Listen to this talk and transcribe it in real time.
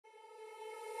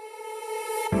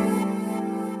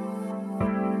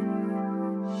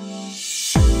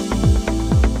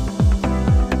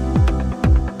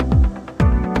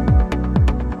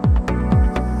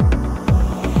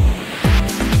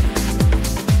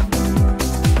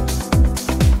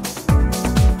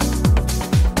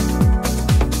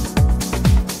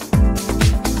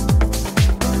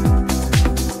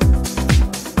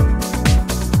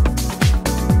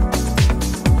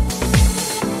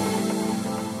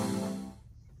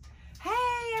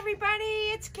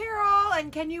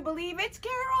and can you believe it's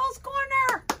Carol's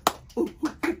Corner?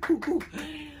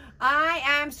 I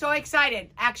am so excited,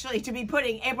 actually, to be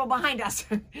putting April behind us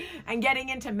and getting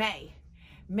into May.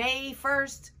 May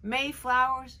 1st, May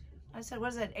flowers. I said, what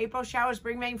is it? April showers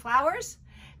bring May flowers?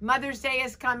 Mother's Day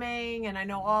is coming, and I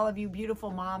know all of you beautiful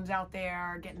moms out there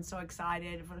are getting so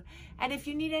excited. And if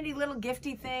you need any little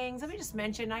gifty things, let me just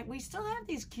mention, we still have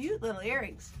these cute little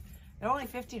earrings. They're only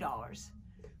 $50.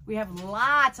 We have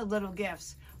lots of little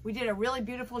gifts. We did a really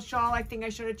beautiful shawl. I think I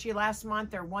showed it to you last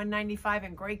month. They're $195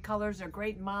 in great colors. They're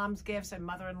great mom's gifts and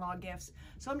mother-in-law gifts.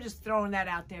 So I'm just throwing that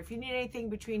out there. If you need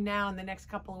anything between now and the next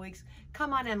couple of weeks,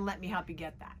 come on in and let me help you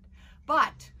get that.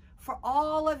 But for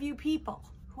all of you people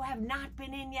who have not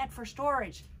been in yet for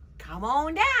storage, come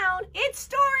on down. It's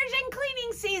storage and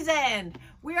cleaning season.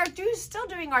 We are still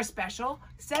doing our special,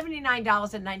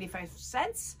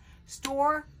 $79.95.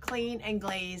 Store, clean, and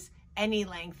glaze any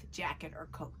length jacket or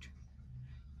coat.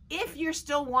 If you're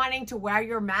still wanting to wear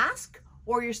your mask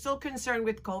or you're still concerned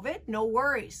with COVID, no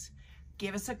worries.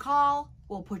 Give us a call.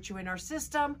 We'll put you in our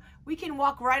system. We can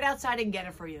walk right outside and get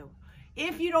it for you.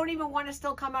 If you don't even want to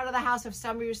still come out of the house, if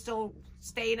some of you are still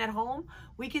staying at home,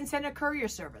 we can send a courier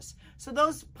service. So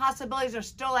those possibilities are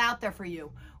still out there for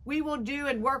you. We will do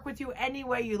and work with you any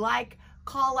way you like.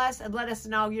 Call us and let us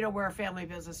know, we're a family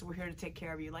business. We're here to take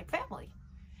care of you like family.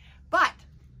 But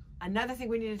another thing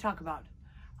we need to talk about.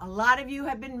 A lot of you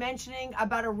have been mentioning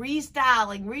about a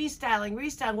restyling.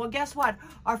 Well, guess what?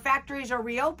 Our factories are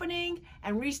reopening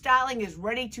and restyling is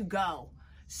ready to go.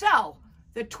 So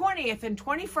the 20th and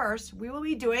 21st, we will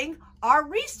be doing our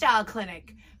Restyle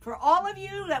Clinic. For all of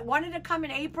you that wanted to come in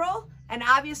April, and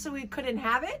obviously we couldn't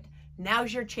have it,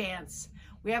 now's your chance.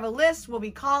 We have a list. We'll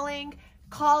be calling.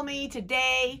 Call me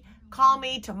today. Call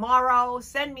me tomorrow.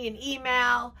 Send me an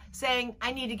email saying,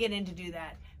 I need to get in to do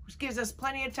that. Which gives us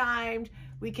plenty of time.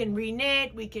 We can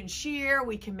reknit, we can shear,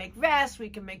 we can make vests, we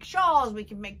can make shawls, we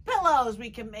can make pillows, we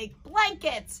can make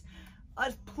blankets.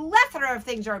 A plethora of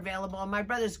things are available, and my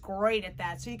brother's great at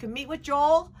that. So you can meet with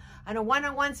Joel on a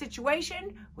one-on-one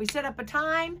situation. We set up a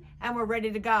time, and we're ready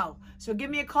to go. So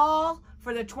give me a call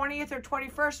for the 20th or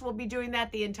 21st. We'll be doing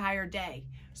that the entire day.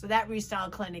 So that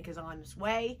Restyle Clinic is on its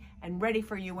way and ready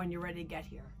for you when you're ready to get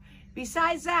here.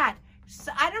 Besides that,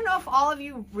 I don't know if all of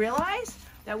you realize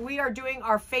that we are doing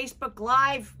our Facebook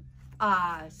Live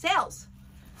sales.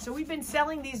 So we've been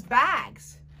selling these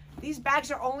bags. These bags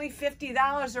are only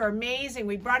 $50. They're amazing.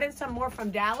 We brought in some more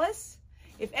from Dallas.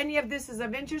 If any of this is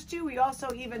of interest to you, we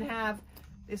also even have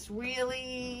this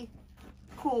really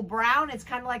cool brown. It's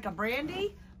kind of like a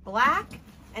brandy, black,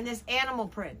 and this animal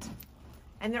print.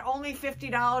 And they're only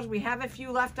 $50. We have a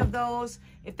few left of those.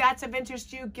 If that's of interest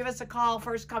to you, give us a call.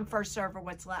 First come, first serve for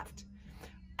what's left.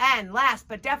 And last,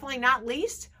 but definitely not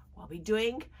least, we'll be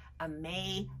doing a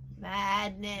May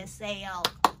Madness sale.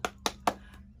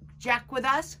 Check with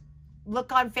us.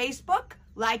 Look on Facebook.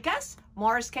 Like us,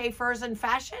 Morris Kaye Furs and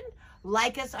Fashion.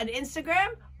 Like us on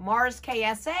Instagram, Morris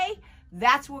Kaye SA.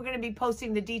 That's where we're going to be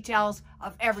posting the details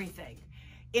of everything.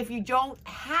 If you don't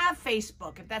have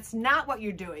Facebook, if that's not what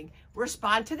you're doing,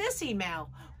 respond to this email.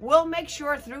 We'll make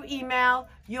sure through email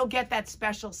you'll get that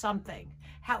special something.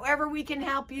 However we can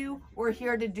help you, we're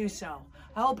here to do so.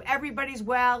 I hope everybody's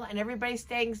well and everybody's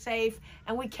staying safe,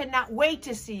 and we cannot wait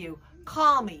to see you.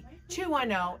 Call me,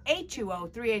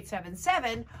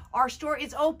 210-820-3877. Our store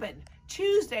is open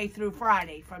Tuesday through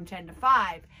Friday from 10 to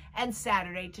 5 and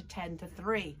Saturday to 10 to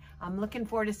 3. I'm looking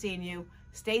forward to seeing you.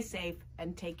 Stay safe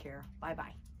and take care.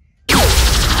 Bye-bye.